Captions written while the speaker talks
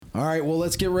All right, well,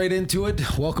 let's get right into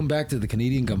it. Welcome back to the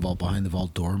Canadian Gun Vault Behind the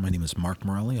Vault Door. My name is Mark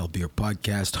Morelli. I'll be your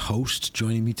podcast host.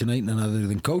 Joining me tonight, none other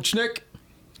than Coach Nick.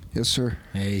 Yes, sir.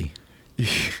 Hey.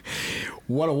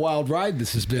 What a wild ride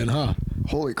this has been, huh?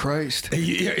 Holy Christ.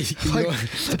 Yeah,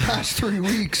 The past 3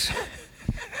 weeks.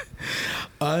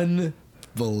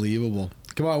 Unbelievable.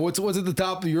 Come on, what's at the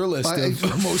top of your list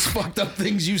of most fucked up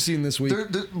things you've seen this week?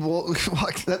 Well,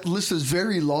 that list is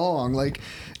very long.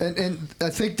 And I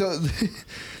think the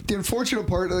unfortunate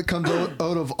part that comes out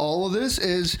of all of this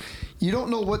is you don't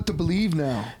know what to believe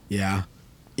now. Yeah.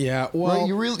 Yeah, well,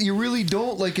 right? You really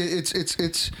don't. Like it's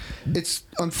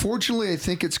unfortunately, I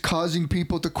think it's causing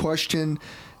people to question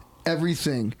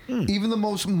everything, even the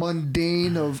most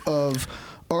mundane of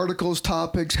articles,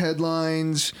 topics,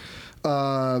 headlines,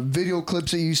 video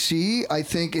clips that you see. I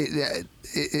think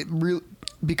it really,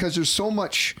 because there's so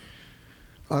much.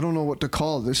 I don't know what to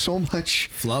call it. There's so much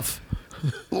fluff.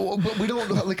 Well, but we don't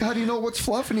like. How do you know what's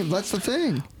fluff anymore? That's the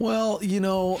thing. Well,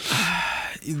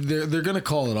 they're going to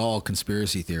call it all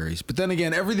conspiracy theories, but then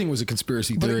again, everything was a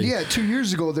conspiracy theory. But yeah, 2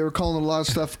 years ago they were calling a lot of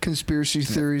stuff conspiracy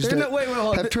theories that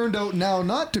have turned out now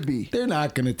not to be. They're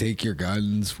not going to take your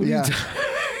guns. Yeah.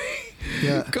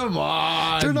 Yeah. Come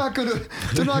on. They're not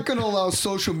gonna allow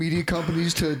social media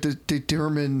companies to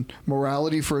determine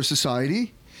morality for a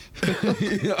society.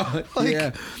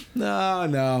 Yeah.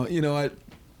 No. You know what?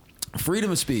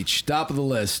 Freedom of speech, top of the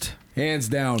list, hands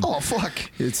down. Oh fuck!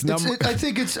 I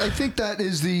think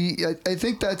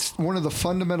that's one of the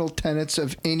fundamental tenets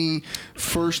of any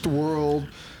first world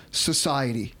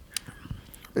society.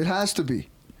 It has to be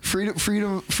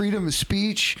freedom of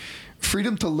speech,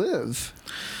 freedom to live.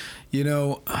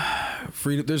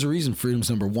 Freedom. There's a reason freedom's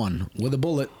number one with a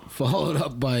bullet, followed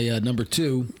up by number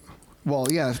two. Well,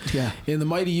 yeah. In the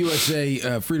mighty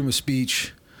USA, freedom of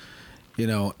speech,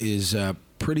 is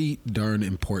pretty darn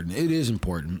important. It is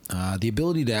important. The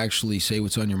ability to actually say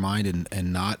what's on your mind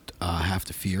and not have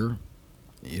to fear,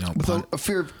 without a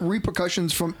fear of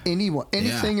repercussions from anyone,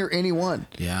 anything or anyone.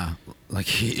 Yeah, like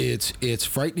it's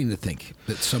frightening to think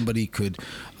that somebody could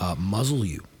muzzle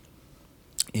you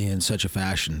in such a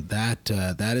fashion. That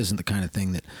isn't the kind of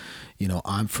thing that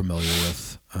I'm familiar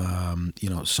with.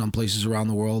 Some places around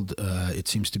the world it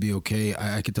seems to be okay.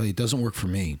 I can tell you it doesn't work for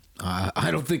me. I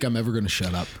don't think I'm ever going to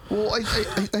shut up. Well,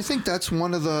 I think that's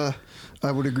one of the.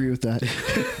 I would agree with that.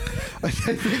 I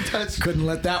think that's couldn't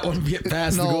let that one get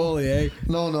past the goalie, eh?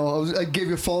 No. I gave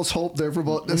you false hope there for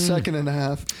about a second and a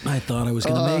half. I thought I was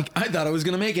going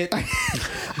to make it.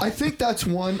 I think that's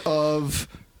one of.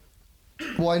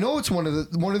 Well, I know it's one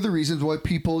of the reasons why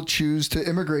people choose to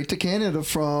immigrate to Canada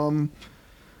from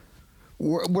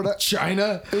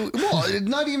China. Well,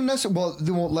 not even necessarily. Well,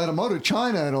 they won't let them out of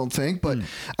China, I don't think. But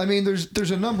I mean, there's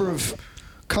a number of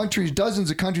countries, dozens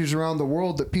of countries around the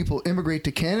world that people immigrate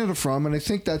to Canada from, and I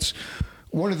think that's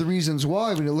one of the reasons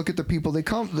why. When you look at the people the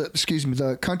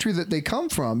country that they come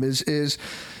from is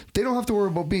they don't have to worry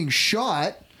about being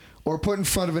shot or put in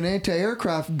front of an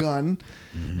anti-aircraft gun,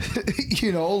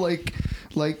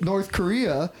 like North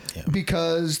Korea,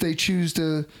 because they choose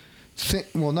to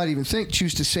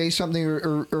choose to say something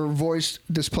or voice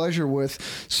displeasure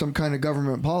with some kind of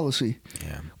government policy.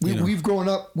 Yeah, we've grown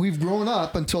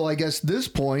up until I guess this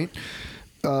point,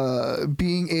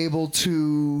 being able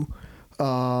to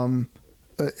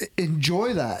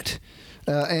enjoy that.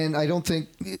 And I don't think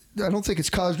it's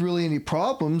caused really any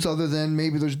problems other than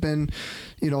maybe there's been,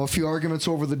 a few arguments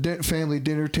over the family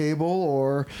dinner table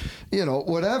or,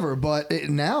 whatever. But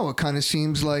now it kind of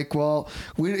seems like, well,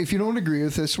 if you don't agree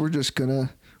with this, we're just gonna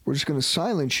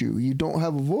silence you. You don't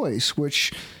have a voice,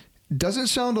 which doesn't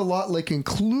sound a lot like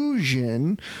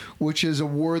inclusion, which is a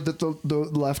word that the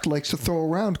left likes to throw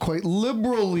around quite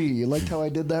liberally. You liked how I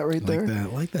did that right there?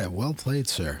 Like that. Well played,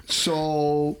 sir.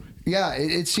 So. Yeah,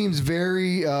 it seems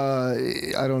very,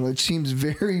 I don't know, it seems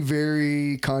very,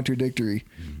 very contradictory.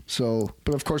 So,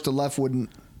 but of course the left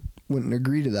wouldn't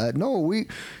agree to that. No,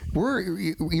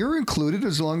 you're included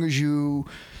as long as you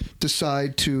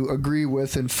decide to agree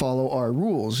with and follow our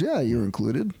rules. Yeah, you're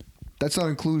included. That's not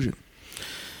inclusion.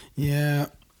 Yeah.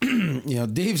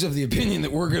 Dave's of the opinion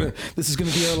that this is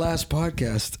gonna be our last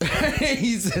podcast.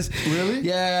 He says, really?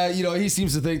 Yeah, he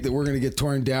seems to think that we're gonna get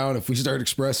torn down if we start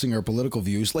expressing our political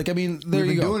views. Like, I mean, there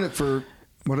you go. We've been doing it for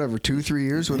whatever 2-3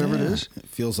 years, whatever it is. It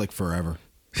feels like forever.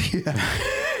 Yeah.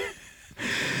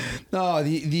 No,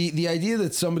 the idea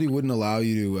that somebody wouldn't allow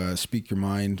you to speak your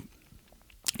mind,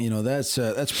 that's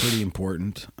pretty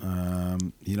important.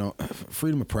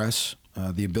 Freedom of press.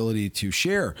 The ability to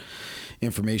share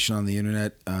information on the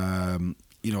internet,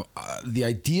 the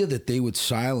idea that they would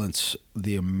silence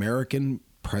the American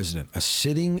president, a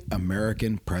sitting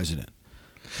American president.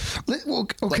 Well,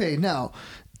 okay, now,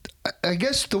 I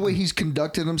guess the way he's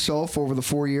conducted himself over the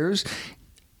 4 years,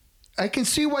 I can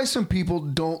see why some people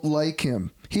don't like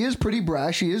him. He is pretty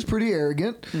brash. He is pretty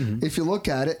arrogant, if you look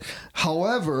at it.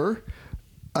 However,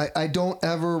 I don't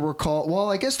ever recall. Well,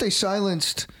 I guess they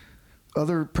silenced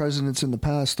other presidents in the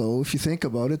past, though. If you think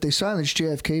about it, they silenced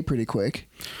JFK pretty quick.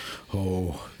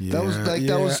 Oh, yeah.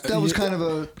 That was kind of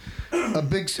a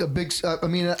big. I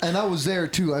mean, and I was there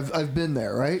too. I've been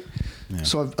there, right? Yeah.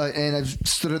 So I've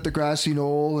stood at the grassy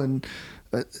knoll and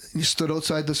stood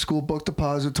outside the school book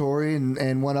depository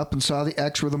and went up and saw the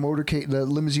X where the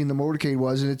limousine, the motorcade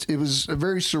was, and it was a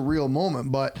very surreal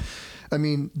moment. But I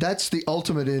mean, that's the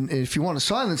ultimate in if you want to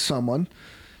silence someone,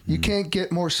 you can't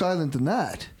get more silent than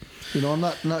that. You know, I'm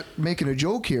not making a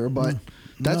joke here, but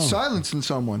that's silencing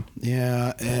someone.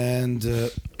 Yeah, and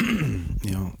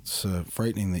you know, it's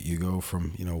frightening that you go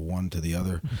from one to the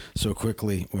other so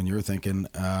quickly when you're thinking.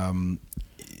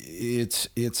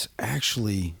 It's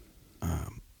actually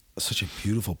such a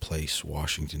beautiful place,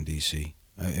 Washington D.C.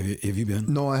 Have you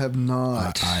been? No, I have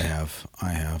not. I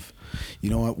have. You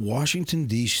know what? Washington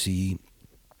D.C.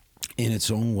 in its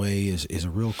own way is a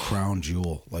real crown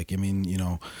jewel. Like, I mean,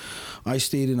 I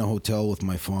stayed in a hotel with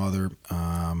my father.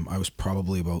 I was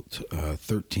probably about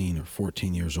 13 or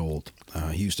 14 years old.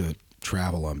 He used to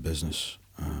travel on business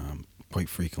quite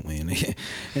frequently, and it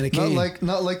came,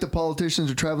 not like the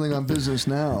politicians are traveling on business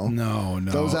now. No,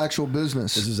 that was actual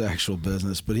business. This is actual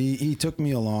business, but he took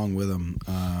me along with him.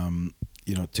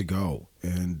 To go,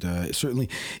 and certainly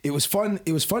it was fun.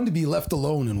 It was fun to be left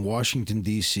alone in Washington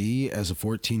D.C. as a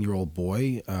 14-year-old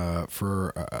boy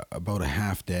for about a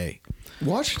half day.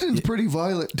 Washington's pretty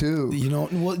violent too. No.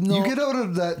 You get out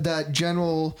of that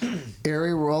general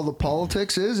area where all the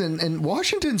politics is, and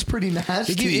Washington's pretty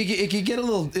nasty. It can get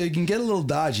a little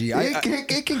dodgy.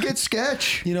 It can get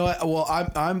sketch. Well,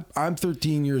 I'm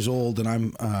 13 years old,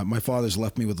 and my father's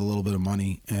left me with a little bit of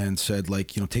money and said,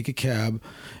 take a cab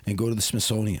and go to the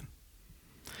Smithsonian.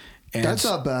 And that's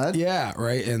not bad. Yeah,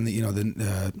 right. And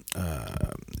the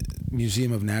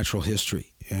Museum of Natural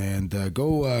History, and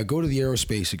go to the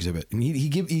aerospace exhibit. And he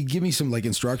give me some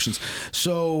instructions.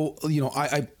 So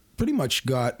I pretty much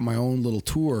got my own little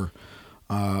tour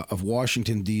of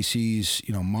Washington D.C.'s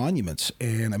monuments,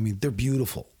 and I mean they're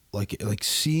beautiful. Like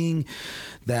seeing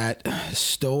that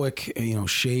stoic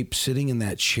shape sitting in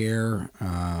that chair,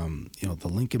 the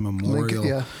Lincoln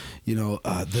Memorial,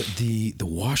 the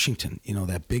Washington,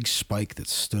 that big spike that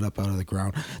stood up out of the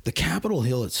ground, the Capitol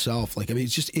Hill itself.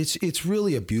 It's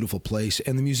really a beautiful place,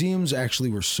 and the museums actually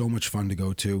were so much fun to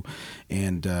go to,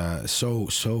 and so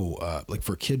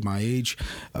for a kid my age,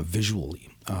 visually,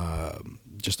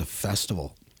 just a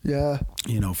festival. Yeah.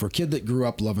 For a kid that grew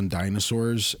up loving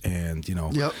dinosaurs and,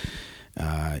 yep.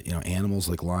 Animals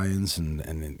like lions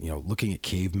and looking at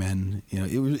cavemen,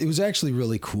 it was actually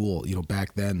really cool,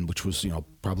 back then, which was,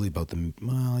 probably about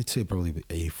I'd say probably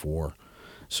 84.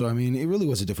 So, I mean, it really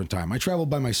was a different time. I traveled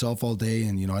by myself all day,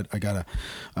 and, I got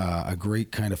a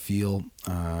great kind of feel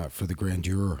for the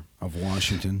grandeur of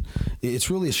Washington.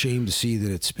 It's really a shame to see that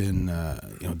it's been,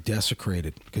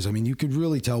 desecrated, because, I mean, you could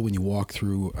really tell when you walk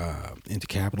through into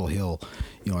Capitol Hill,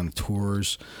 on the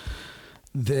tours,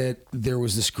 that there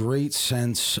was this great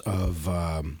sense of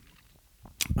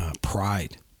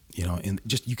pride. And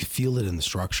just you could feel it in the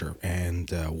structure, and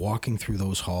walking through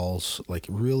those halls,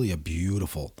 really a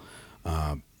beautiful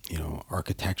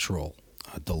architectural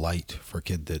delight for a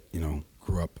kid that,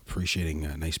 grew up appreciating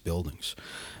nice buildings.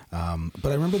 But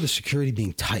I remember the security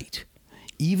being tight,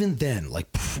 even then,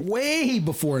 way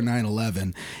before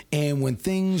 9/11. And when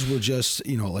things were just,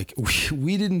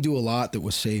 we didn't do a lot that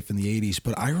was safe in the 80s,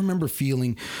 but I remember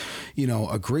feeling,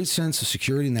 a great sense of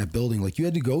security in that building. You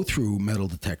had to go through metal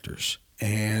detectors.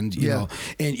 And,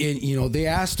 they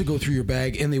asked to go through your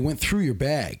bag, and they went through your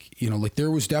bag.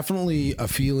 There was definitely a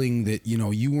feeling that,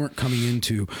 you weren't coming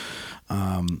into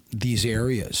these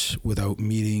areas without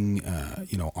meeting,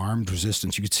 armed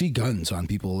resistance. You could see guns on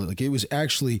people. It was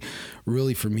actually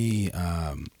really, for me,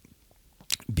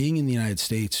 being in the United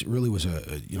States really was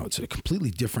it's a completely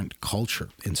different culture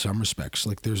in some respects.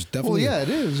 There's definitely... Well, yeah, it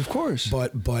is, of course.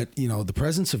 But the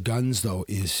presence of guns, though,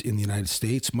 is in the United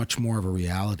States much more of a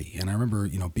reality. And I remember,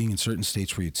 being in certain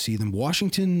states where you'd see them.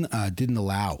 Washington didn't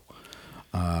allow,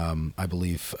 I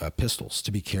believe, pistols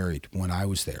to be carried when I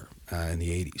was there in the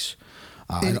 80s.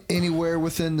 Anywhere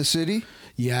within the city?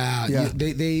 Yeah.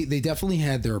 They definitely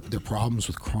had their problems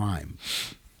with crime.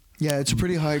 Yeah, it's a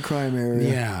pretty high crime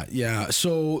area. Yeah.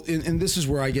 So, and this is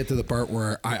where I get to the part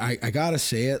where I gotta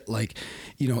say it,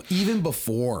 even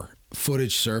before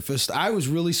footage surfaced, I was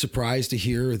really surprised to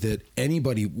hear that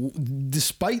anybody,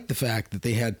 despite the fact that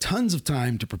they had tons of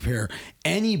time to prepare,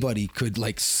 anybody could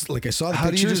like I saw the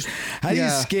pictures. How do you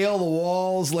scale the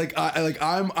walls?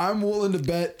 I'm willing to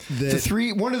bet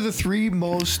that one of the three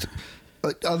most,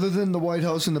 other than the White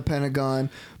House and the Pentagon,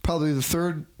 probably the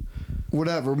third,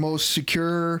 most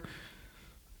secure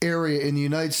area in the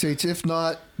United States, if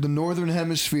not the Northern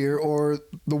Hemisphere or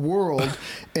the world,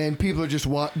 and people are just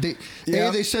they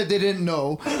said they didn't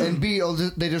know, and B,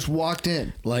 they just walked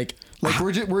in like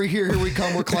we're here we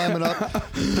come, we're climbing up.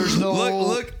 There's no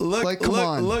look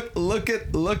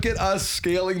at us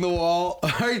scaling the wall. All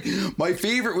right, my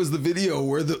favorite was the video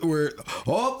where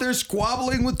they're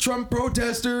squabbling with Trump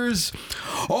protesters.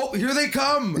 Oh, here they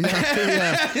come.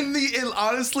 Yeah. and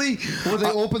honestly, where they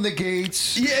opened the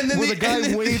gates. Yeah, and then the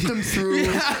guy waved them through,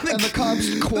 and the cops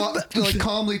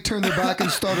calmly turned their back and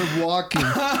started walking.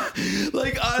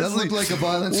 Like honestly, that looked like a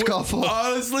violent scuffle.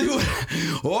 Honestly,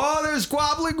 they're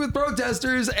squabbling with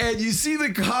protesters, and you see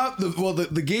the cop.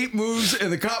 The gate moves,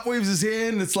 and the cop waves his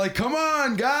hand. And it's like, come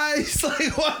on, guys!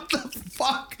 Like, what the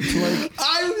fuck?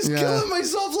 I was killing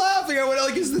myself laughing. I went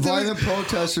like, is the violent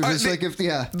protesters? It's like if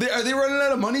are they running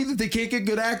out of money that they can't get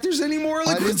good actors anymore?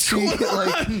 Like, what's going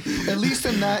on? At least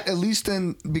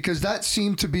because that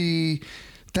seemed to be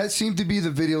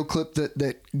the video clip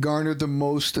that garnered the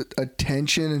most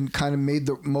attention and kind of made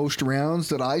the most rounds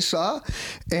that I saw,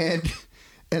 and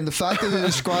the fact that they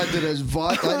described it as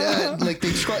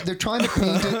they're trying to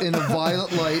paint it in a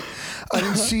violent light. I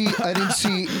didn't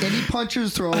see any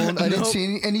punches thrown. I didn't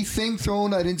see anything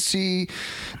thrown. I didn't see,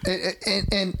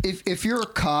 and if you're a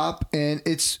cop and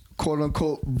it's quote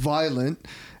unquote violent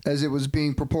as it was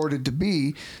being purported to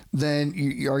be, then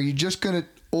are you just gonna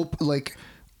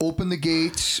open the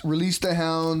gates, release the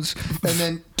hounds, and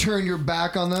then turn your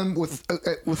back on them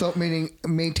without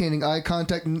maintaining eye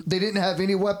contact? They didn't have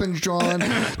any weapons drawn.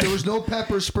 There was no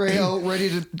pepper spray out ready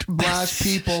to blast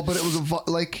people, but it was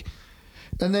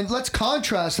and then let's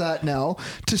contrast that now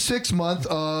to 6 months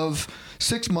of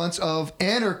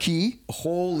anarchy.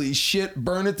 Holy shit,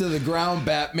 burn it to the ground,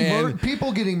 Batman.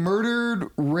 People getting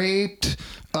murdered, raped,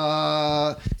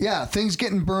 things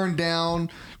getting burned down.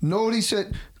 Nobody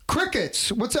said...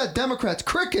 Crickets. What's that? Democrats.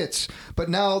 Crickets. But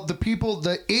now the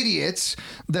idiots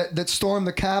that stormed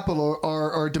the Capitol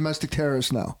are domestic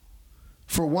terrorists now.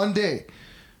 For one day.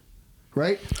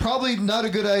 Right? Probably not a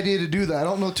good idea to do that. I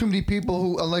don't know too many people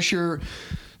who, unless you're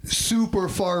super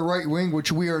far right wing,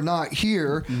 which we are not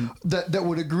here, that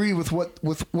would agree with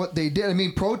what they did. I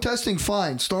mean, protesting,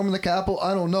 fine. Storming the Capitol,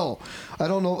 I don't know.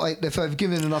 If I've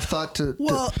given enough thought to.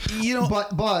 But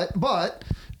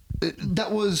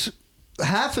that was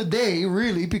half a day,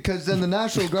 really, because then the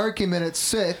National Guard came in at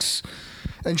 6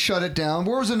 and shut it down.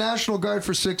 Where was the National Guard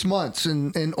for 6 months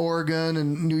in Oregon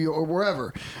and New York or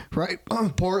wherever, right?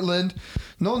 Portland.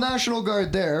 No National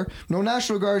Guard there. No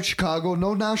National Guard in Chicago.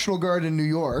 No National Guard in New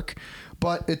York.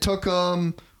 But it took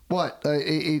till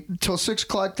 6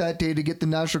 o'clock that day to get the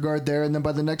National Guard there, and then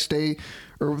by the next day,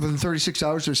 or within 36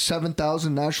 hours, there's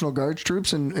 7,000 National Guard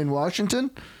troops in Washington.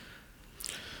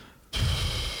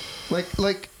 I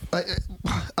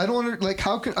don't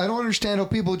understand how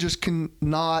people just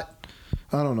cannot.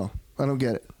 I don't know. I don't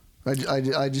get it.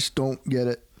 I just don't get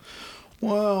it.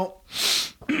 Well,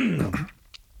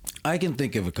 I can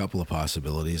think of a couple of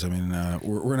possibilities. I mean,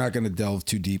 we're not going to delve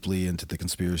too deeply into the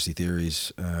conspiracy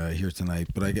theories here tonight,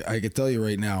 but I can tell you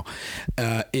right now,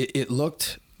 it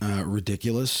looked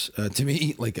ridiculous to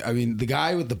me. The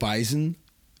guy with the bison.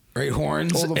 Right,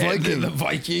 horns. Oh, the Viking. The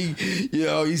Viking.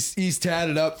 He's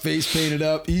tatted up, face painted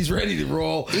up. He's ready to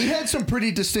roll. He had some pretty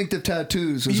distinctive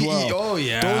tattoos as well. Oh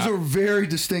yeah, those were very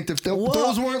distinctive.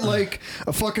 Those weren't like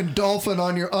a fucking dolphin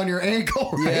on your ankle,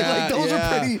 right? Yeah, those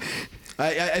are pretty.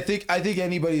 I think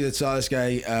anybody that saw this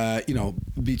guy,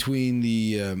 between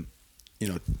the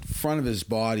front of his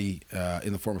body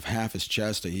in the form of half his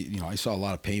chest, I saw a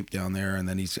lot of paint down there, and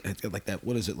then he's like that.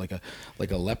 What is it, like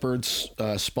a leopard's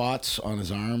spots on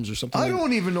his arms or something? I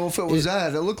don't even know if it was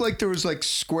that. It looked like there was like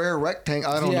square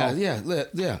rectangle. I don't know.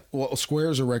 Yeah. Well,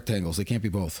 squares or rectangles, they can't be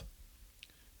both.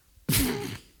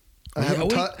 I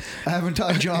haven't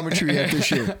taught geometry yet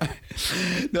this year.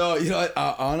 No,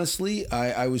 honestly,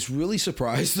 I was really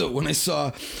surprised though when I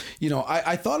saw,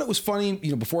 I thought it was funny,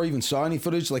 before I even saw any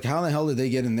footage, like how the hell did they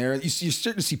get in there? You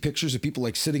start to see pictures of people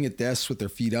like sitting at desks with their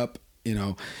feet up,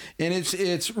 and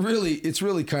it's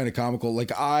really kind of comical.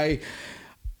 Like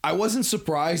I wasn't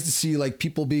surprised to see like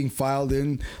people being filed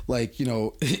in, like, you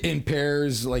know, in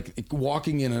pairs, like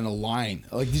walking in a line.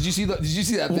 Like, did you see that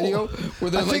video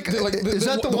where they're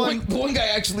the one guy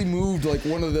actually moved like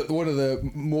one of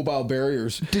the mobile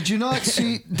barriers? Did you not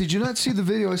see the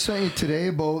video I sent you today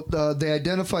about they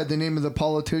identified the name of the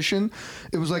politician?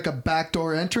 It was like a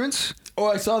backdoor entrance. Oh,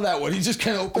 I saw that one. He just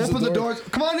kind of opened the doors.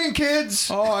 Come on in,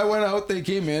 kids. Oh, I went out. They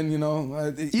came in. You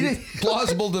know,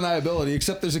 plausible deniability.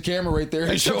 Except there's a camera right there.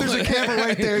 Except there's a camera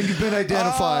right there, and you've been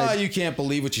identified. You can't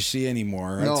believe what you see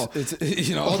anymore. No, it's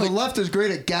you know. Well, the left is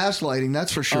great at gaslighting.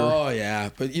 That's for sure. Oh yeah,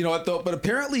 but you know what though? But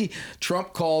apparently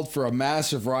Trump called for a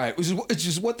massive riot. It's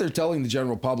just what they're telling the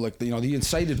general public. You know, the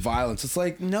incited violence. It's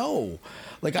like no.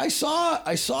 Like I saw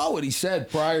what he said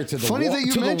prior to the Funny that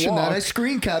you mentioned that. I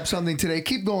screen capped something today.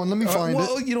 Keep going. Let me find it.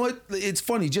 Well, you know what? It's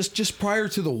funny. Just prior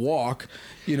to the walk,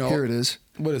 you know. Here it is.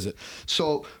 What is it?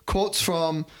 So quotes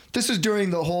from this is during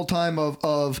the whole time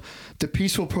of the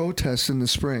peaceful protests in the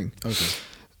spring. Okay.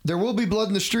 There will be blood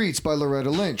in the streets by Loretta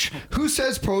Lynch. Who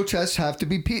says protests have to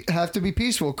be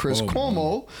peaceful? Chris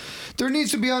Cuomo. There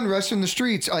needs to be unrest in the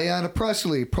streets. Ayanna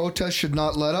Pressley. Protests should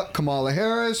not let up. Kamala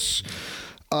Harris.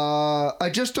 I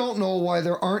just don't know why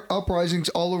there aren't uprisings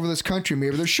all over this country.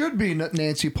 Maybe there should be.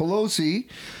 Nancy Pelosi.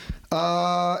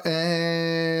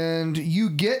 And you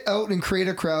get out and create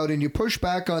a crowd and you push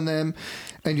back on them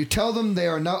and you tell them they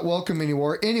are not welcome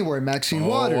anywhere. Maxine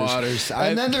Waters.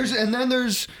 And then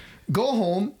there's go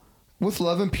home with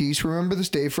love and peace. Remember this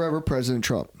day forever, President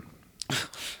Trump.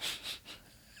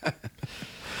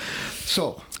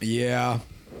 So. Yeah.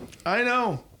 I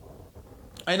know.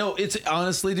 It's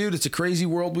honestly, dude, it's a crazy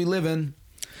world we live in.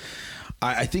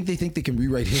 I think they can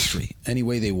rewrite history any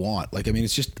way they want. Like, I mean,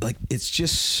 it's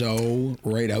just so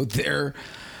right out there.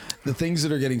 The things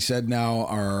that are getting said now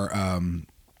are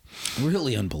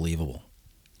really unbelievable.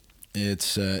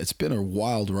 It's been a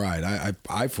wild ride.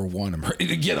 I for one am ready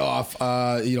to get off.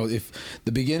 You know, if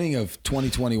the beginning of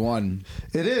 2021,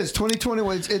 it is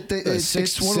 2021.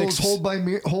 It's one of those hold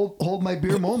my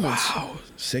beer moments. Wow,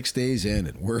 6 days in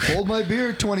and we're hold my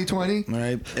beer 2020.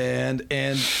 Right,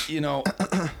 and you know.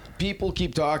 People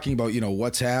keep talking about, you know,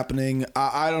 what's happening.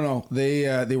 I don't know.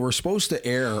 They were supposed to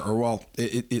air, or well,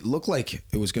 it looked like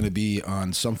it was going to be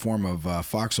on some form of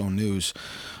Fox Own News,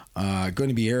 going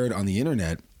to be aired on the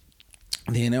internet.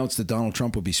 They announced that Donald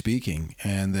Trump would be speaking,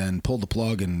 and then pulled the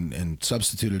plug and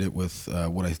substituted it with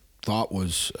what I thought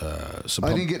was some.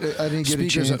 I didn't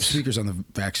get speakers on the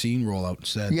vaccine rollout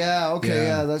instead. Yeah. Okay.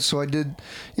 Yeah. That's so I did.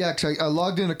 Yeah. Cause I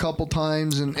logged in a couple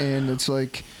times, and it's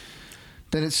like.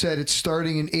 Then it said it's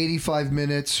starting in 85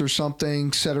 minutes or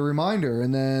something. Set a reminder,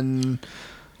 and then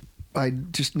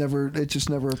it just never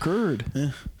occurred.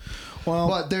 Yeah. Well,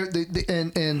 but the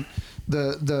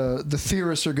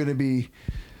theorists are going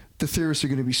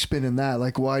to be spinning that,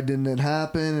 like, why didn't it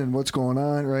happen and what's going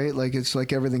on, right? Like, it's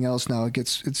like everything else now.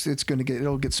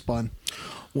 It'll get spun.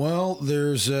 Well,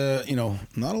 there's not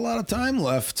a lot of time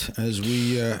left as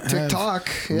we tick tock.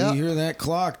 Yeah, we hear that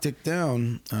clock tick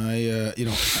down. I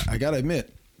gotta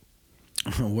admit,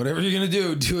 whatever you're gonna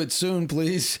do it soon,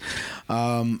 please.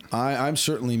 I'm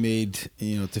certainly made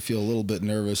to feel a little bit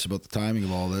nervous about the timing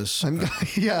of all this. I'm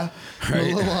right?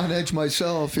 A little on edge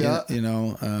myself. Yeah,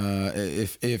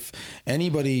 if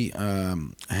anybody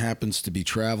happens to be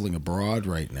traveling abroad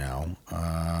right now,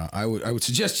 I would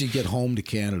suggest you get home to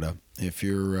Canada. If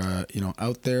you're,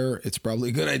 out there, it's probably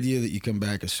a good idea that you come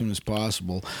back as soon as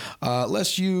possible,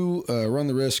 lest you run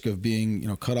the risk of being,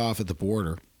 cut off at the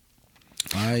border.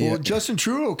 Justin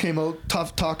Trudeau came out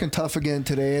talking tough again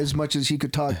today, as much as he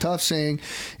could talk tough, saying,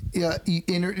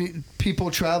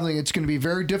 people traveling, it's going to be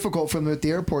very difficult for them at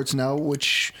the airports now,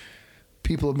 which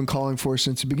people have been calling for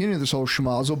since the beginning of this whole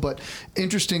schmozzle. But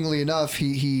interestingly enough,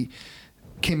 he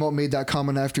came out and made that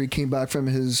comment after he came back from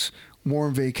his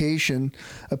warm vacation,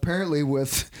 apparently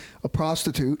with a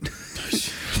prostitute.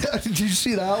 Did you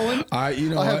see that one? I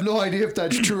have no idea if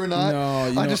that's true or not.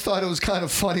 No, I just thought it was kind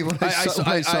of funny when I saw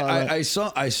it.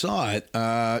 I saw it.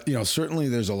 Certainly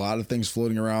there's a lot of things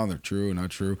floating around. They're true, not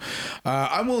true.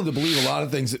 I'm willing to believe a lot of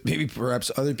things that maybe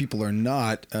perhaps other people are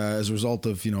not, as a result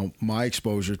of my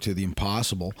exposure to the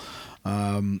impossible.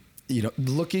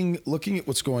 Looking at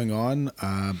what's going on,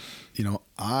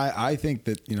 I think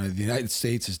that the United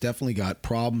States has definitely got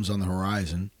problems on the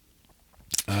horizon.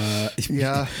 To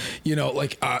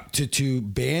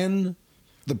ban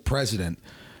the president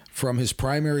from his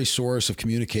primary source of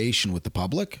communication with the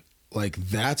public, like,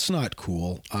 that's not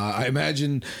cool. I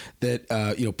imagine that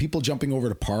people jumping over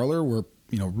to Parler were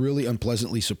really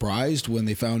unpleasantly surprised when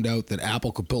they found out that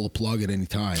Apple could pull a plug at any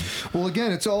time. Well,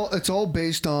 again, it's all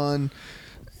based on.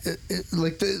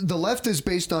 The left is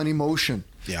based on emotion.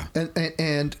 Yeah.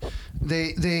 And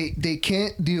they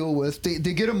can't deal with,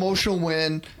 they get emotional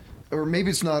when, or maybe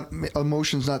it's not,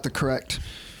 emotion's not the correct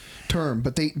term,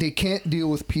 but they can't deal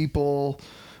with people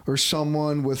or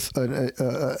someone with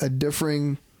a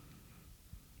differing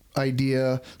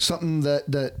idea, something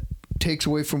that takes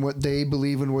away from what they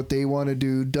believe and what they want to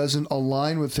do, doesn't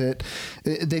align with it.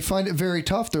 They find it very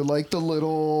tough. They're like the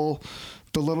little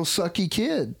sucky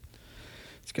kid.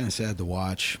 It's kind of sad to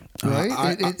watch,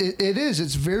 right? It is.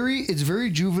 It's very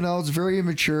juvenile. It's very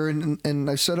immature, and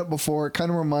I've said it before. It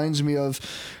kind of reminds me of,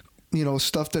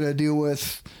 stuff that I deal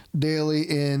with daily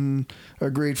in a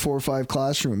grade 4 or 5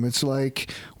 classroom. It's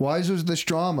like, why is there this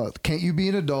drama? Can't you be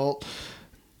an adult?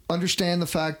 Understand the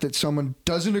fact that someone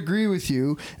doesn't agree with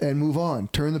you and move on,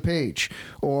 turn the page,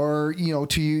 or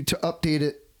to update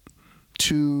it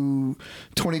to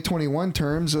 2021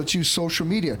 terms. Let's use social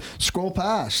media. Scroll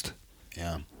past.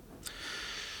 Yeah.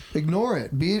 Ignore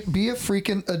it. Be a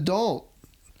freaking adult.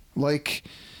 Like,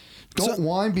 don't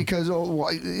whine because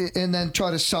and then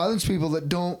try to silence people that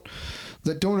don't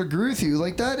agree with you.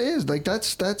 Like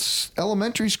that's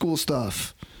elementary school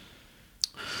stuff.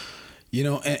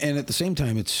 And at the same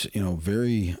time, it's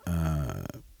very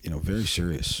very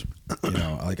serious.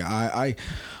 Like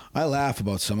I laugh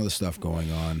about some of the stuff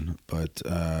going on, but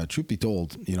truth be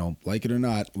told, like it or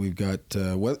not, we've got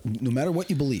no matter what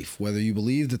you believe, whether you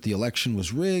believe that the election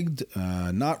was rigged,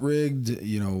 not rigged,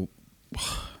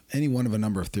 any one of a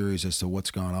number of theories as to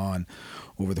what's gone on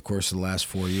over the course of the last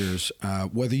 4 years,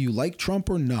 whether you like Trump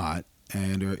or not,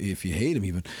 and or if you hate him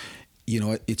even.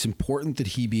 It's important that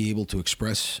he be able to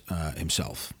express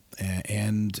himself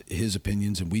and his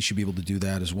opinions, and we should be able to do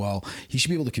that as well. He should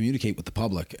be able to communicate with the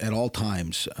public at all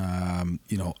times.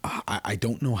 I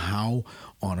don't know how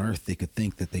on earth they could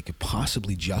think that they could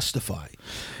possibly justify,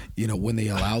 when they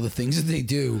allow the things that they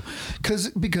do.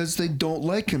 Because they don't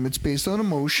like him. It's based on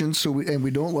emotion, and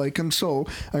we don't like him. So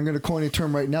I'm going to coin a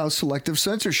term right now, selective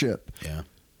censorship. Yeah.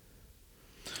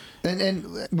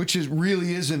 And which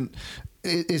really isn't.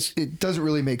 It doesn't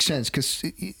really make sense because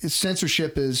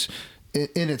censorship is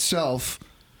in itself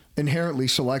inherently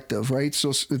selective, right? So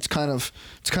it's kind of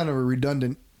a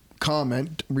redundant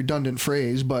comment, redundant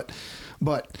phrase, but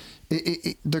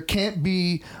there can't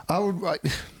be.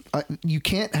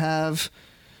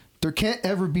 There can't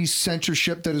ever be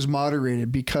censorship that is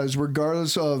moderated, because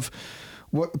regardless of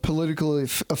what political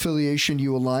affiliation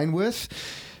you align with,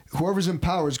 whoever's in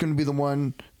power is going to be the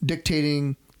one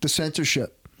dictating the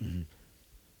censorship. Mm-hmm.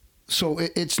 So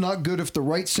it's not good if the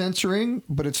right's censoring,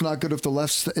 but it's not good if the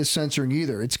left is censoring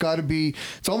either. It's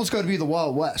almost got to be the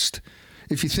Wild West,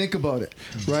 if you think about it,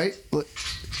 right?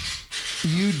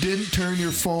 You didn't turn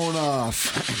your phone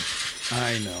off.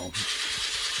 I know.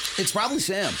 It's probably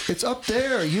Sam. It's up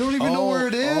there. You don't even know where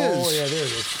it is. Oh, yeah, there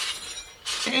it is.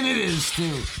 And it is,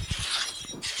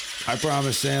 too. I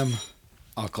promise, Sam.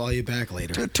 I'll call you back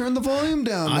later. Turn the volume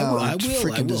down now. I will.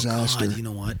 Freaking disaster. God, you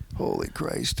know what? Holy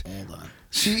Christ. Hold on.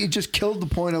 See, it just killed the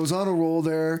point. I was on a roll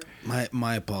there.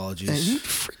 My apologies. And you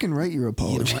freaking write your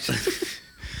apologies.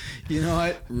 You know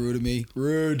what? Rude of me.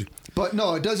 Rude. But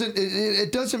no, it doesn't.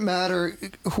 It doesn't matter.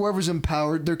 Whoever's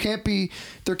empowered, there can't be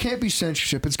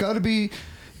censorship. It's got to be,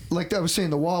 like I was saying,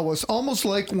 the wall was almost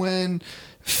like when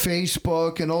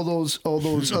Facebook and all those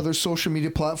other social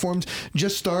media platforms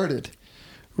just started,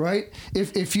 right?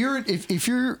 If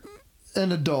you're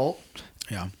an adult,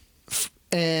 yeah.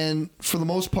 And for the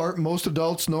most part, most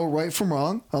adults know right from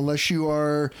wrong, unless you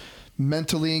are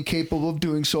mentally incapable of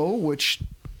doing so, which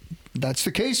that's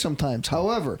the case sometimes.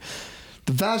 However,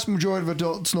 the vast majority of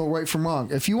adults know right from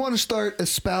wrong. If you want to start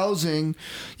espousing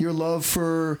your love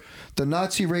for the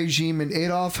Nazi regime and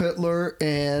Adolf Hitler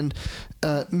and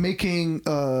making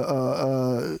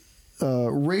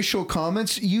racial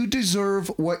comments, you deserve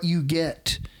what you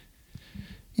get.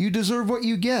 You deserve what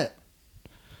you get.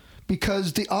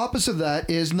 Because the opposite of that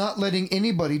is not letting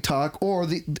anybody talk, or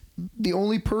the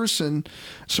only person,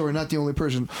 sorry, not the only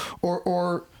person,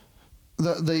 or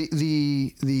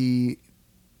the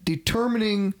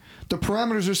determining the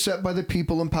parameters are set by the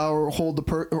people in power, hold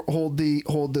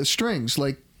the strings,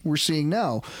 like we're seeing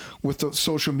now with the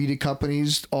social media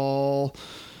companies, all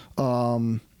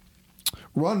run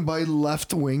by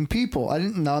left-wing people.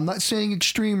 I'm not saying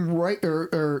extreme right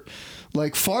or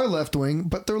like far left-wing,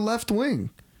 but they're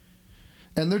left-wing.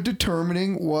 And they're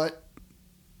determining what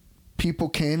people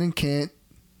can and can't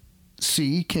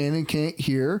see, can and can't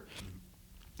hear,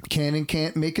 can and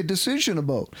can't make a decision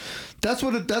about. That's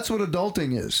what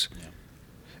adulting is.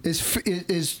 Yeah.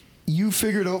 Is you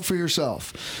figure it out for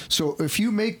yourself. So if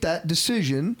you make that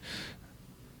decision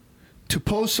to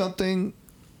post something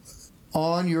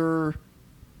on your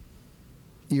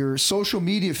your social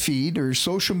media feed or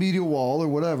social media wall or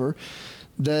whatever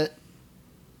that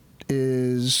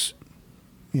is,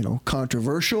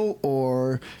 controversial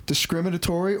or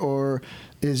discriminatory or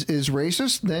is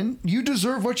racist, then you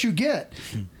deserve what you get.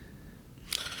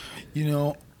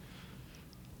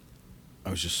 I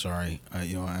was just sorry.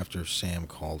 After Sam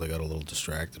called, I got a little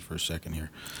distracted for a second here.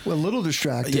 Well, a little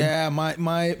distracted. Yeah,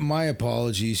 my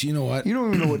apologies. You know what? You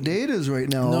don't even know what day it is right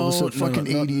now. All of a sudden, fucking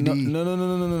ADD.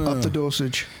 No. Up the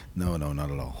dosage. No,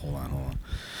 not at all. Hold on.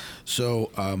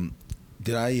 So,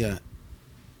 did I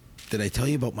tell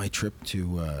you about my trip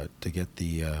to get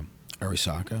the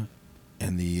Arisaka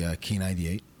and the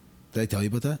K98? Did I tell you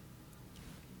about that?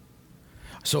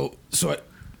 So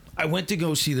I went to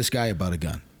go see this guy about a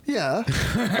gun. Yeah,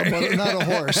 but not a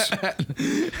horse.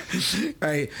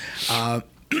 Right.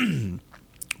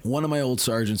 One of my old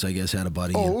sergeants, I guess, had a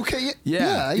buddy. Oh, okay.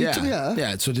 Yeah.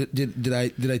 So did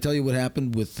I tell you what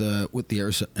happened with the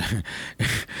Arisaka?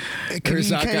 You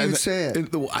can't even say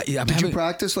it. Did you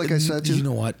practice like I said to you? You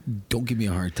know what? Don't give me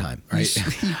a hard time. Right?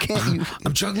 You can't.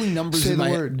 I'm juggling numbers say in the my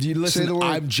word. head. Listen, Say the word.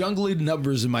 I'm juggling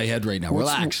numbers in my head right now.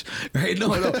 Relax. Right? No.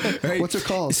 Right? What's it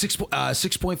called?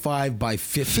 6.5 by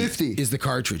 50. 50 is the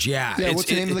cartridge. Yeah. Yeah. What's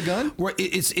the name of the gun?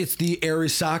 It's the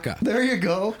Arisaka. There you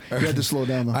go. You had to slow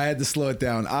down though. I had to slow it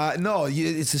down. No,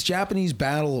 it's this Japanese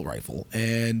battle rifle,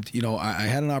 and I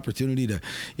had an opportunity to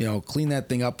clean that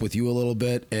thing up with you a little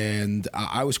bit, and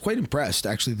I was quite impressed.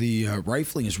 Actually, the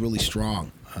rifling is really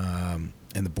strong.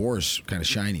 And the bore is kind of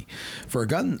shiny for a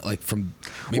gun like from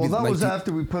maybe. Well, that was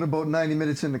after we put about 90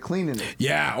 minutes into cleaning it.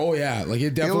 Yeah. Oh, yeah. Like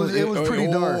it definitely. It was pretty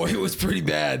dark. Oh, it was pretty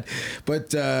bad.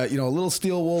 But a little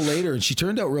steel wool later, and she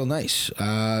turned out real nice.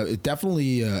 It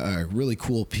definitely a really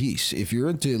cool piece. If you're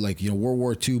into World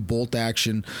War II bolt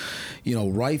action,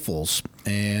 rifles,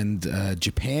 and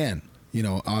Japan.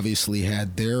 Obviously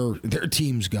had their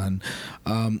team's gun.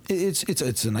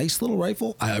 It's a nice little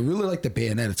rifle. I really like the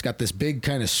bayonet. It's got this big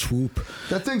kind of swoop.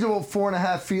 That thing's about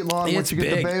 4.5 feet long. Once you big.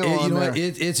 get the bayo on there.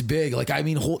 It's big. Like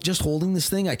just holding this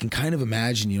thing, I can kind of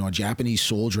imagine a Japanese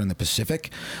soldier in the Pacific,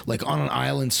 like on an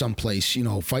island someplace,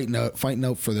 fighting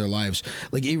out for their lives.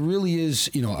 Like it really is,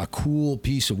 a cool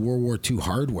piece of World War II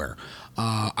hardware.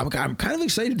 I'm kind of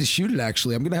excited to shoot it.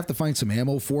 Actually, I'm gonna have to find some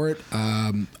ammo for it.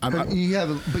 You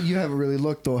haven't really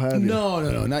looked though, have you?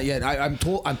 No, not yet. I'm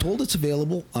told it's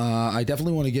available. I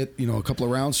definitely want to get a couple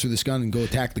of rounds through this gun and go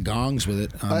attack the gongs with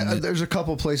it. There's a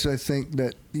couple places I think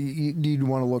that you'd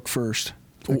want to look first.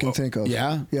 I can think of.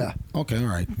 Yeah. Okay. All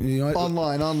right.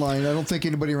 Online. I don't think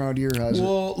anybody around here has it.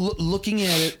 Well, looking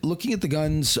at the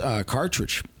gun's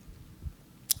cartridge.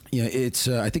 Yeah, it's.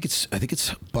 I think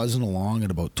it's buzzing along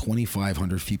at about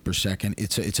 2,500 feet per second.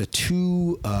 It's a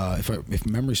two. If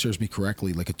memory serves me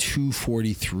correctly, like a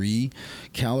 243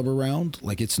 caliber round.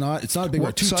 Like it's not a big.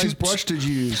 What size brush did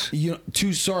you use?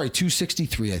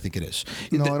 263. I think it is.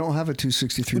 No, I don't have a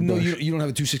 263 brush. No, you don't have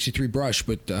a 263 brush,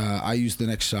 but I used the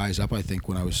next size up. I think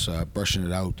when I was brushing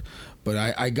it out, but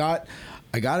I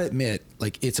gotta admit,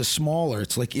 like it's smaller.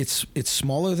 It's like it's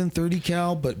smaller than 30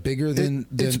 cal, but bigger than.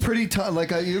 It's pretty tiny.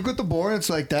 Like you look at the bore, it's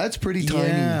like that's pretty tiny.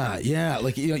 Yeah.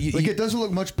 Like it doesn't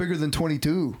look much bigger than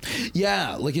 22.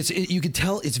 Yeah, like you could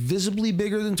tell it's visibly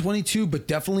bigger than 22, but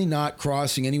definitely not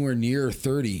crossing anywhere near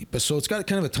 30. But so it's got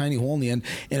kind of a tiny hole in the end,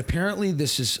 and apparently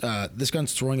this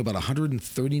gun's throwing about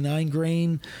 139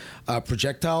 grain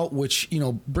projectile, which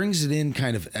brings it in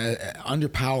kind of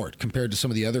underpowered compared to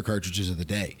some of the other cartridges of the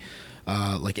day.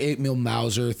 Like 8mm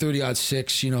Mauser,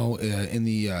 30-06, in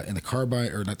the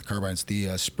carbine, or not the carbines,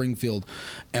 the Springfield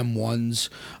M1s.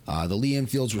 The Lee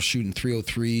Enfields were shooting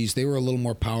 303s. They were a little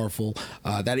more powerful.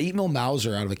 That 8mm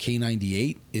Mauser out of a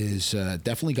K98 is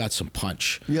definitely got some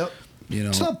punch. Yep.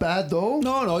 It's not bad though.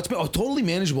 No, it's totally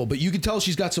manageable. But you can tell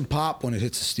she's got some pop when it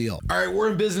hits the steel. All right,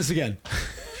 we're in business again.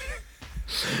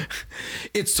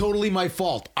 It's totally my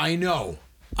fault. I know.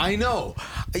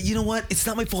 You know what? It's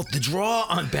not my fault. The draw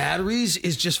on batteries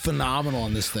is just phenomenal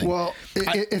on this thing. Well,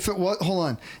 if it was, hold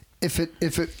on. If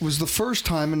it was the first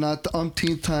time and not the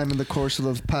umpteenth time in the course of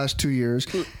the past 2 years,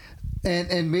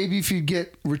 and maybe if you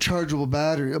get rechargeable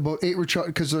battery, about 8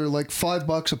 because they're like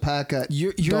 $5 a pack at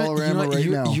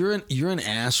Dollarama You're an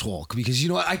asshole because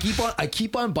I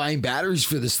keep on buying batteries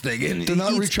for this thing and they're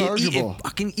not rechargeable. It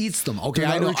fucking eats them. Okay,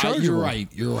 I know. You're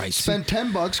right. Spend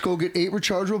 $10, go get 8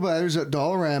 rechargeable batteries at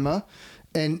Dollarama,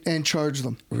 and charge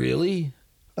them. Really?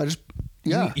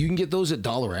 Yeah. You can get those at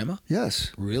Dollarama?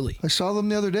 Yes. Really? I saw them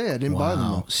the other day. I didn't buy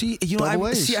them. Though. See, Double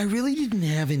A's. I really didn't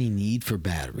have any need for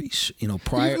batteries.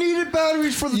 Prior. You needed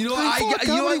batteries for the You know,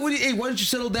 hey, why don't you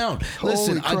settle down? Holy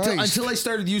Listen, Christ. until I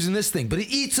started using this thing, but it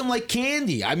eats them like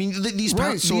candy. I mean, these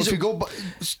Right, so these if you go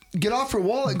get off your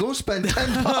wallet, go spend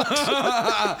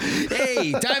 $10.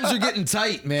 Hey, times are getting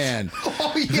tight, man.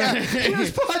 Oh yeah, you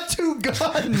just bought 2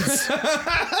 guns.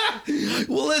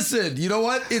 Well, listen, you know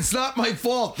what? It's not my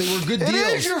fault. They were good deals.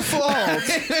 It is your fault.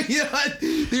 You know what?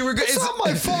 They were good. It's not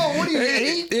my fault. What do you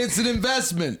hate? It's an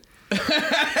investment.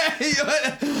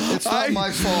 It's not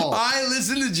my fault. I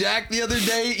listened to Jack the other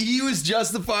day. He was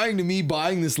justifying to me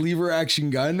buying this lever action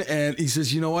gun, and he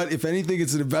says, "You know what? If anything,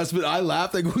 it's an investment." I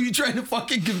laughed. I go, "Who are you trying to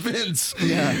fucking convince?"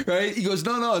 Yeah. Right? He goes,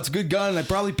 "No, it's a good gun. I'd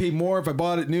probably pay more if I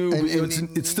bought it new.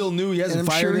 It's still new. He hasn't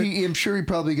fired it." I'm sure he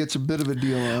probably gets a bit of a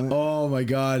deal on it. Oh my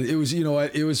God. It was, you know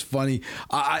what? It was funny.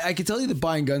 I can tell you that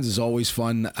buying guns is always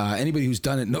fun. Anybody who's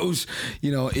done it knows,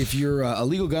 if you're a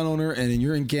legal gun owner and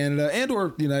you're in Canada and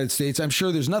or the United States, I'm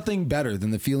sure there's nothing better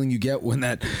than the feeling you get when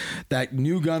that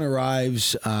new gun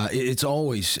arrives. It's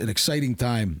always an exciting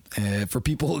time for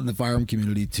people in the firearm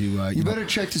community to, you better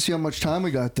check to see how much time we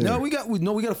got there. No, we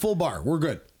got a full bar. We're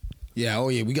good. Yeah,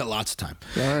 we got lots of time.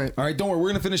 All right, don't worry. We're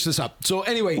gonna finish this up. So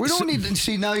anyway, we don't need to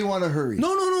see. Now you want to hurry? No,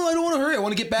 I don't want to hurry. I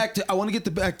want to get back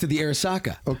to the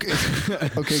Arasaka.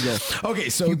 Okay, go. Okay,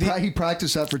 so he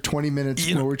practiced that for 20 minutes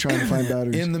while we're trying to find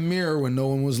batteries in the mirror when no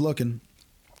one was looking.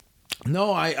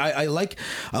 No, I like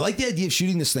the idea of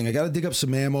shooting this thing. I got to dig up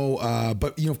some ammo,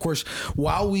 but of course,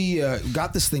 while we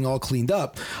got this thing all cleaned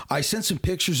up, I sent some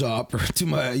pictures up to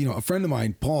my a friend of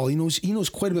mine, Paul. He knows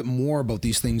quite a bit more about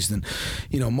these things than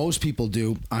most people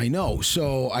do. I know,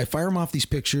 so I fire him off these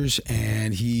pictures,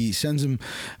 and he sends them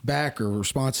back or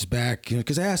responses back.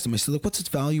 Because I asked him, I said, "Look, what's its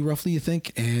value roughly? You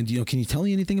think? And can you tell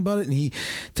me anything about it?" And he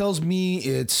tells me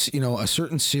it's a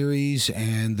certain series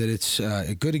and that it's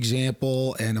a good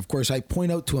example, and of course I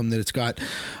point out to him that it's got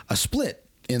a split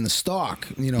in the stock,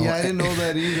 Yeah, I didn't know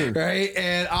that either. Right,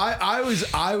 and I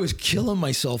was killing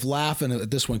myself laughing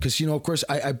at this one because of course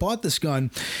I bought this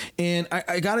gun, and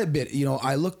I got to admit,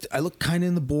 I looked kind of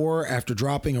in the bore after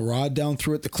dropping a rod down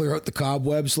through it to clear out the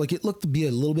cobwebs. Like it looked to be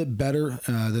a little bit better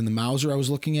than the Mauser I was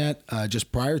looking at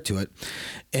just prior to it,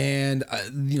 and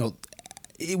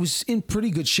it was in pretty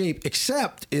good shape,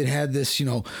 except it had this,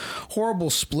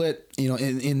 horrible split,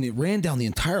 and it ran down the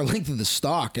entire length of the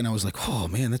stock. And I was like, oh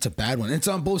man, that's a bad one. And it's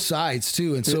on both sides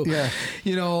too. And so,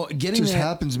 getting just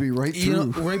happens to be right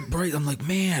through. Right. I'm like,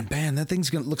 man, that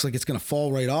thing's looks like it's going to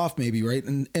fall right off maybe. Right.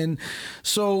 And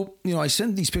so, I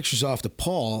sent these pictures off to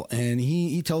Paul, and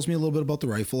he tells me a little bit about the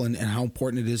rifle and how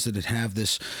important it is that it have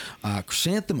this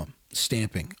chrysanthemum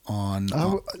stamping on.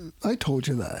 I told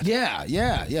you that.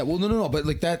 Yeah. Well, no. But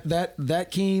like that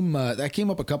came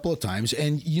up a couple of times,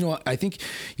 and I think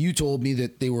you told me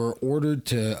that they were ordered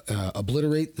to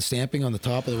obliterate the stamping on the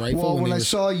top of the rifle. Well, when I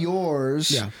saw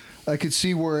yours, yeah, I could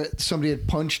see where somebody had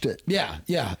punched it. Yeah.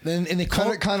 And they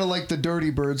kind of like the Dirty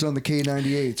Birds on the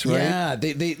K98s, right? Yeah,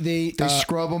 they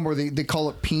scrub them, or they call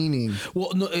it peening.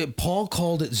 Well, no, Paul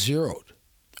called it zeroed.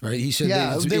 Right, he said,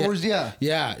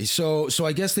 yeah. So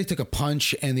I guess they took a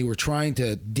punch and they were trying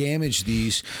to damage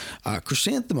these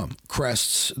chrysanthemum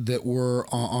crests that were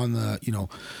on the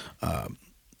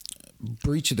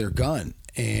breech of their gun,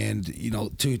 and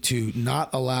to not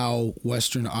allow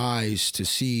Western eyes to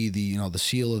see the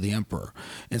seal of the Emperor,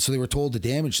 and so they were told to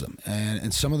damage them,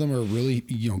 and some of them are really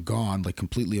gone, like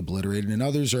completely obliterated, and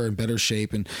others are in better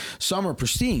shape, and some are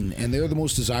pristine, and they're the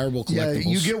most desirable collectibles.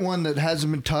 Yeah, you get one that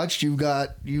hasn't been touched, you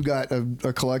got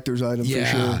a collector's item for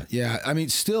sure. Yeah. I mean,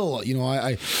 still,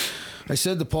 I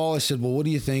said to Paul, I said, well, what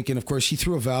do you think? And of course, he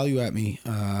threw a value at me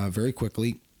very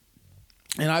quickly.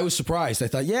 And I was surprised. I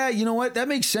thought, yeah, you know what? That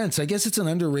makes sense. I guess it's an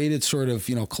underrated sort of,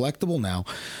 collectible now.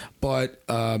 But,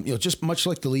 just much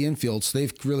like the Lee Enfields,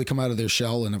 they've really come out of their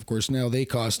shell. And, of course, now they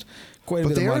cost quite a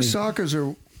bit of money. But the Arasakas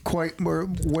are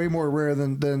way more rare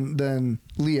than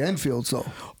Lee Enfields, though.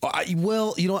 I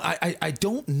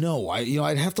don't know.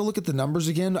 I'd have to look at the numbers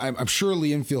again. I'm sure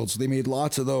Lee Enfields, they made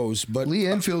lots of those. But Lee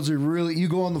Enfields are really, you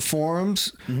go on the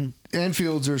forums,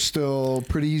 Enfields are still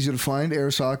pretty easy to find.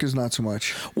 Arasakas not so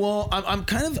much. Well, I'm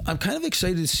kind of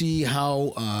excited to see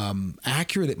how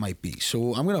accurate it might be.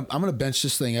 So I'm gonna bench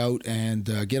this thing out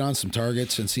and get on some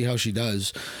targets and see how she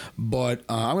does. But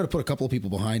I'm gonna put a couple of people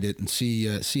behind it and see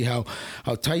how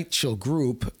tight she'll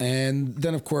group. And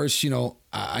then of course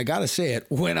I gotta say it.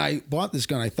 When I bought this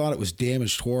gun, I thought it was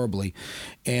damaged horribly,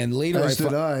 and later As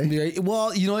did I.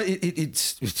 Well, you know,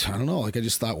 it's I don't know. Like I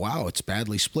just thought, wow, it's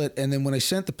badly split. And then when I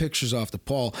sent the pictures off to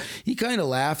Paul, he kind of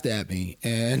laughed at me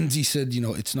and he said, you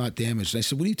know, it's not damaged. And I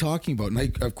said, what are you talking about? And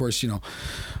I, of course, you know,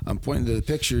 I'm pointing to the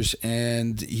pictures,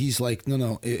 and he's like,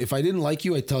 no. If I didn't like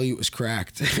you, I'd tell you it was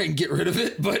cracked and get rid of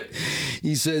it. But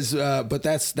he says, but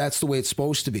that's the way it's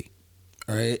supposed to be.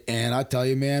 All right. And I tell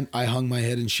you, man, I hung my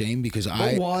head in shame because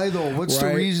But why though? What's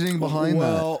the reasoning behind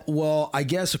that? Well, I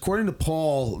guess according to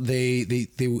Paul, they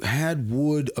had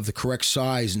wood of the correct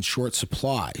size in short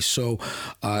supply. So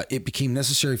it became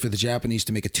necessary for the Japanese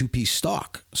to make a 2-piece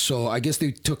stock. So I guess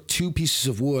they took 2 pieces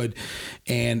of wood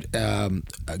and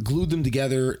glued them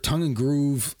together, tongue and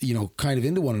groove, you know, kind of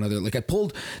into one another. Like I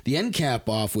pulled the end cap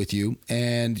off with you,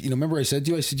 and, you know, remember I said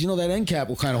to you, you know, that end cap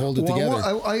will kind of hold it together.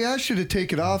 I asked you to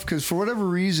take it off because for whatever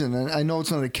reason, and I know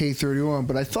it's not a K31,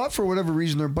 but I thought for whatever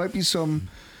reason there might be some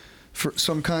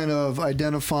kind of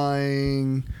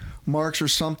identifying marks or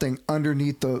something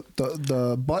underneath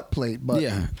the butt plate. But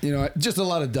yeah, you know, just a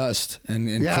lot of dust and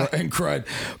crud.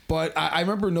 But I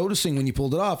remember noticing when you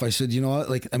pulled it off, I said, you know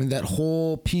what, like, I mean, that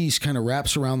whole piece kind of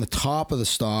wraps around the top of the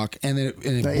stock, and then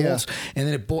it bolts, and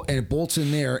then it bolts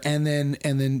in there, and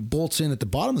then bolts in at the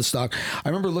bottom of the stock. I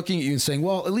remember looking at you and saying,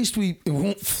 well, at least it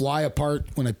won't fly apart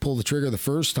when I pull the trigger the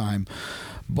first time.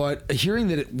 But hearing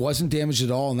that it wasn't damaged at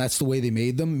all, and that's the way they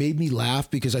made them, made me laugh,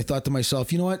 because I thought to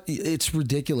myself, you know what? It's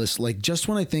ridiculous. Like, just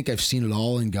when I think I've seen it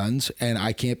all in guns and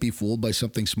I can't be fooled by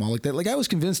something small like that, like I was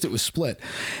convinced it was split.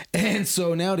 And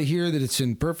so now to hear that it's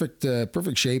in perfect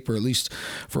shape, or at least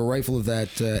for a rifle of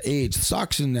that age, the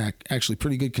stock's in actually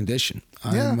pretty good condition.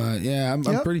 I'm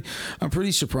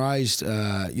pretty surprised.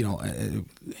 You know,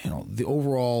 the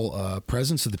overall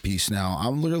presence of the piece. Now,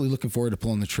 I'm literally looking forward to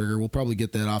pulling the trigger. We'll probably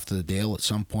get that off to the Dale at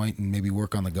some point and maybe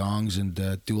work on the gongs and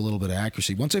do a little bit of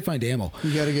accuracy. Once I find ammo,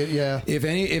 you got to get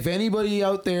If anybody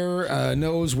out there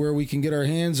knows where we can get our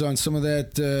hands on some of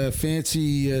that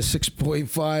fancy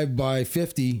 6.5 by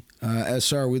 50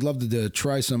 SR, we'd love to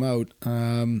try some out.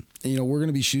 You know, we're going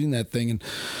to be shooting that thing and,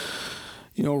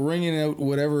 you know, ringing out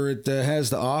whatever it has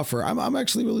to offer. I'm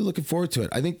actually really looking forward to it.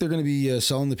 I think they're going to be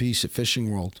selling the piece at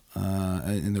Fishing World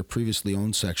in their previously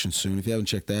owned section soon. If you haven't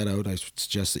checked that out, I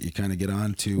suggest that you kind of get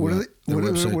on to what are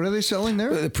they selling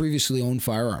there? The previously owned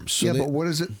firearms. So but what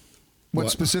is it?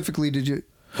 What specifically did you...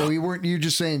 Oh, you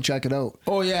just saying check it out.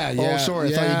 Oh, yeah. Oh,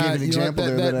 sorry. I thought you gave an example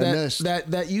that I missed.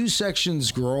 That used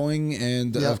section's growing,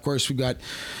 and of course we've got,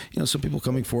 you know, some people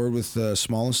coming forward with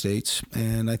small estates,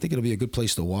 and I think it'll be a good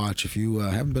place to watch. If you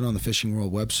haven't been on the Fishing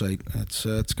World website,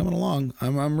 it's coming along.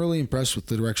 I'm really impressed with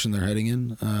the direction they're heading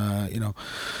in. You know,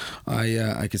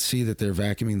 I could see that they're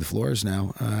vacuuming the floors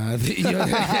now.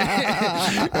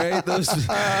 Right?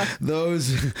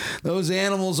 Those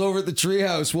animals over at the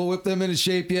treehouse, we'll whip them into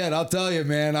shape yet. I'll tell you,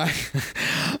 man.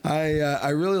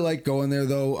 I really like going there,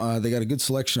 though. They got a good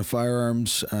selection of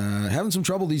firearms. Having some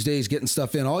trouble these days getting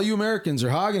stuff in. All you Americans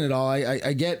are hogging it all.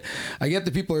 I get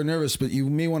the people are nervous, but you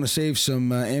may want to save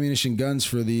some ammunition guns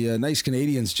for the nice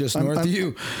Canadians just north of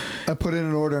you. I put in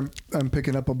an order. I'm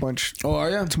picking up a bunch. Oh,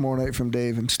 are you? Tomorrow night from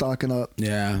Dave. I'm stocking up.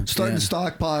 Yeah. Starting to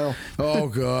stockpile. Oh,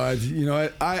 God. You know,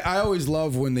 I always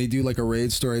love when they do like a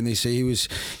raid story and they say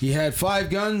he had 5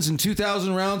 guns and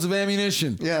 2,000 rounds of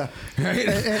ammunition. Yeah.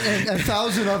 Right? And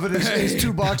 1,000 of it is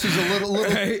 2 boxes of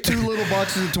right. 2 little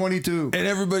boxes of 22. And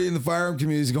everybody in the firearm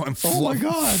community is going, oh my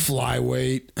God,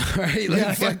 flyweight, right?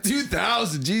 Like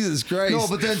 2,000, Jesus Christ. No,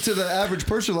 but then to the average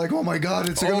person, like, oh my God,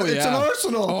 it's an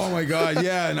arsenal. Oh my God,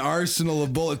 yeah, an arsenal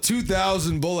of bullets,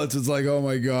 2,000 bullets. It's like, oh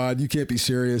my God, you can't be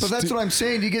serious. But that's what I'm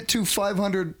saying. You get 2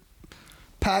 500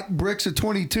 packed bricks of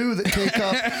 22 that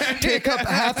take up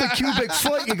half a cubic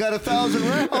foot. You got 1,000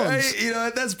 rounds. Right? You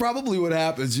know, that's probably what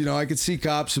happens. You know, I could see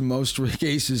cops in most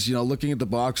cases, you know, looking at the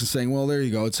box and saying, well, there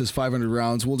you go. It says 500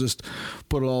 rounds. We'll just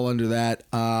put it all under that.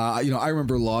 You know, I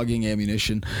remember logging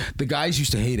ammunition. The guys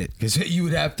used to hate it because you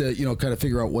would have to, you know, kind of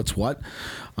figure out what's what.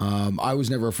 I was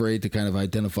never afraid to kind of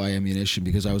identify ammunition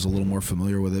because I was a little more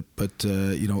familiar with it. But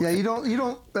you know, yeah, you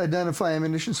don't identify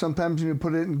ammunition. Sometimes you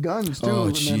put it in guns too. Oh,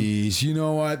 jeez, you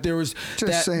know what? There was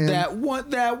that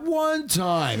one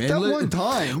time. That one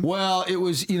time. Well, it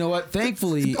was. You know what?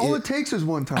 Thankfully, all it takes is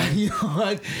one time. You know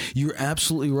what? You're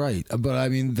absolutely right. But I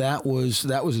mean, that was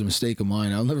a mistake of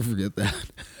mine. I'll never forget that.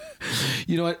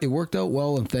 You know what? It worked out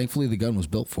well, and thankfully, the gun was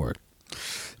built for it.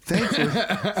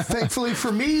 Thankfully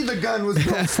for me, the gun was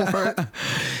built for it.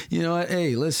 You know what?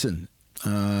 Hey, listen.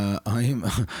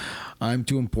 I'm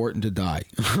too important to die.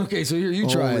 Okay, so here you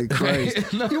try. Holy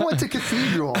Christ! You went to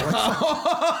Cathedral.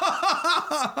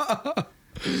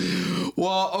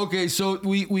 Well, okay, so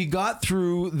we got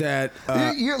through that.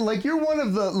 You're one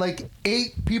of the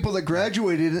 8 people that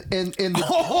graduated in the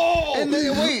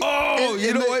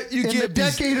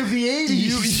decade of the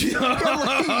 80s.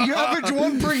 You average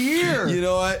one per year. You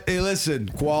know what? Hey, listen,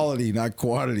 quality, not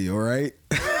quantity. All right.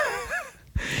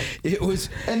 It was,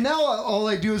 and now all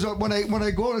I do is when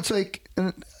I go out, it's like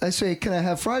I say, "Can I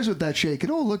have fries with that shake?"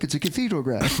 And oh, look, it's a cathedral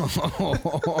grass.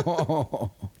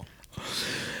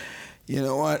 You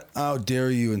know what? How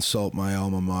dare you insult my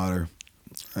alma mater?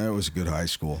 That was a good high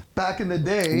school. Back in the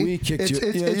day, we kicked you.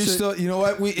 Yeah, you still. You know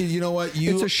what?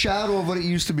 It's a shadow of what it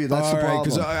used to be. That's the problem.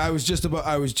 Because I was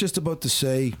just about to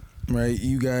say, right?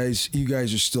 You guys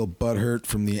are still butthurt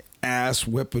from the ass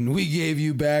whipping we gave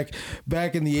you back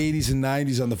in the 80s and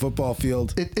 90s on the football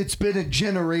field. It's been a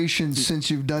generation since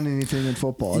you've done anything in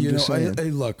football. I'm just saying. Hey,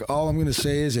 look, all I'm going to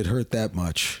say is it hurt that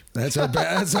much. That's how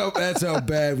bad. that's how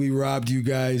bad we robbed you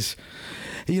guys.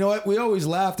 You know what? We always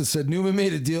laughed and said Newman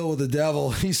made a deal with the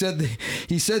devil. He said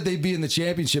they'd be in the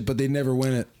championship, but they'd never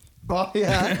win it. Oh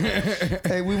yeah.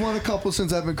 Hey, we won a couple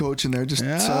since I've been coaching there. Just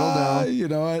settle down. You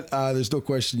know what? There's no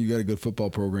question you got a good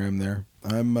football program there.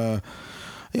 I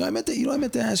meant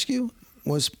to ask you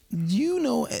was,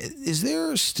 is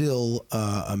there still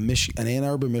an Ann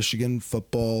Arbor, Michigan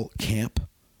football camp?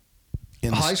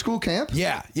 High school camp?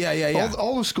 Yeah.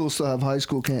 All the schools still have high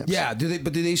school camps. Yeah. Do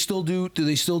they still do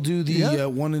the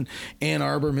one in Ann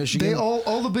Arbor, Michigan? They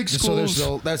all the big schools.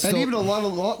 And even a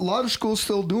lot of schools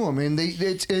still do them. I mean,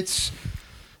 it's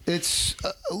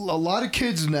a lot of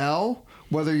kids now.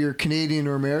 Whether you're Canadian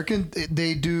or American,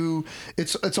 they do.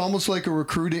 It's almost like a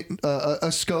recruiting, a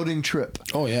scouting trip.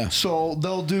 Oh yeah. So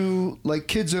they'll do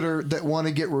kids that want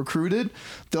to get recruited.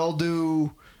 They'll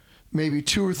do maybe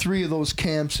 2 or 3 of those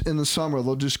camps in the summer.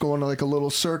 They'll just go on a little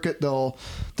circuit. They'll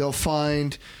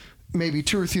find maybe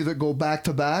 2 or 3 that go back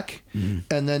to back, and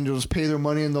then they'll just pay their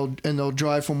money and they'll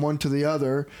drive from one to the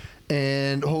other,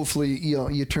 and hopefully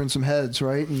you turn some heads,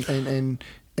 right,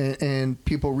 and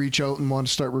people reach out and want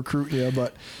to start recruiting you.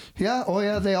 But they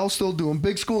all still do them,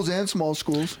 big schools and small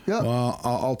schools. Yeah. Well,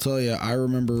 I'll tell you, I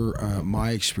remember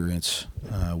my experience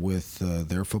with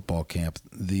their football camp.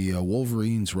 The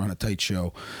Wolverines run a tight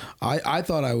show. I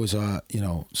thought I was a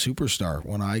superstar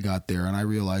when I got there, and I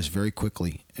realized very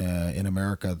quickly in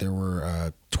America there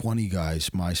were 20 guys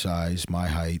my size, my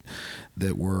height,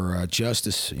 that were just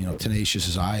as tenacious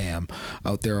as I am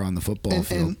out there on the football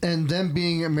field. And them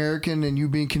being American and you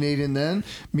being Canadian then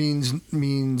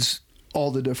means all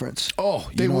the difference. Oh,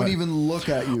 they wouldn't even look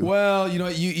at you. Well,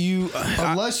 you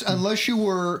unless you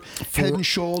were head and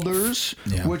shoulders,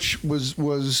 which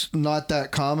was not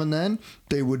that common then.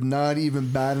 They would not even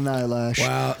bat an eyelash.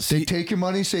 Wow. They take your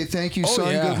money, say thank you,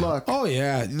 son, good luck. Oh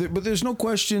yeah, but there's no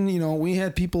question. We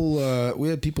had people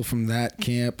from that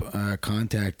camp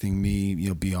contacting me.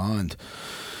 Beyond.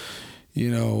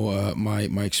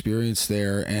 My experience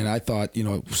there, and I thought,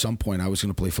 at some point I was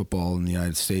going to play football in the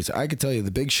United States. I could tell you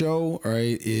the Big Show,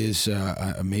 right, is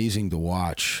amazing to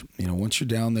watch. Once you're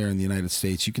down there in the United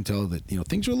States, you can tell that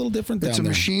things are a little different down there. It's a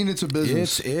machine. It's a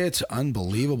business. It's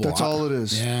unbelievable. That's all it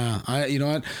is. Yeah.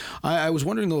 I was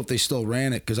wondering though if they still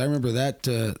ran it, because I remember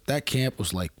that camp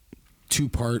was like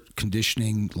 2-part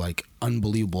conditioning,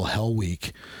 unbelievable hell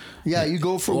week. Yeah, you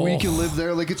go for a week and live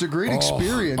there. It's a great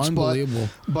experience. Unbelievable.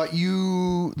 But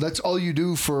that's all you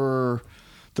do for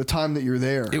the time that you're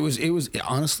there. It was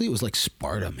honestly, it was like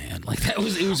Sparta, man. It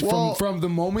was from the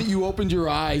moment you opened your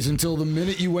eyes until the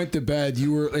minute you went to bed,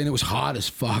 and it was hot as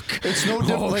fuck. It's no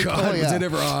different. Was it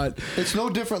ever hot? It's no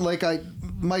different.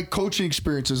 My coaching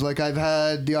experiences, I've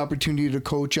had the opportunity to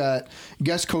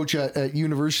guest coach at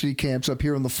university camps up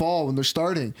here in the fall when they're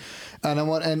starting, and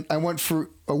I went for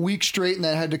a week straight, and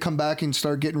I had to come back and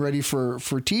start getting ready for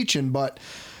teaching. But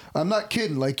I'm not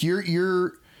kidding.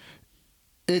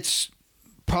 It's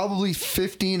probably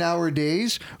 15-hour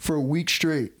days for a week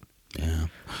straight. Yeah.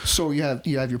 So you have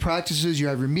your practices, you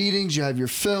have your meetings, you have your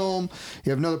film, you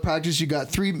have another practice, you got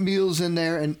 3 meals in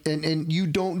there, and you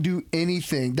don't do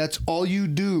anything. That's all you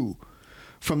do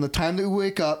from the time that you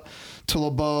wake up till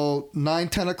about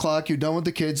 9-10 o'clock. You're done with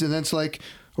the kids, and then it's like,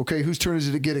 okay, whose turn is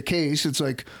it to get a case? It's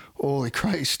like, holy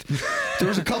Christ. There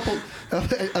was a couple,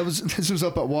 this was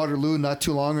up at Waterloo not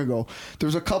too long ago. There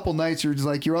was a couple nights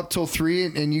you're up till 3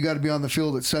 and you got to be on the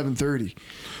field at 7:30.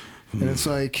 And it's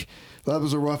like, that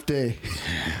was a rough day.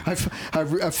 I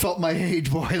felt my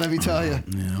age, boy, let me tell you.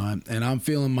 And I'm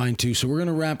feeling mine too. So we're going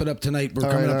to wrap it up tonight. We're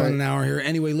coming up on an hour here.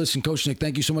 Anyway, listen, Coach Nick,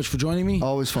 thank you so much for joining me.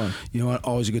 Always fun. You know what?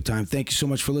 Always a good time. Thank you so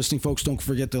much for listening, folks. Don't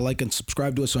forget to like and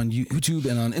subscribe to us on YouTube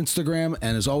and on Instagram.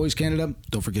 And as always, Canada,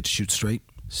 don't forget to shoot straight.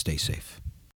 Stay safe.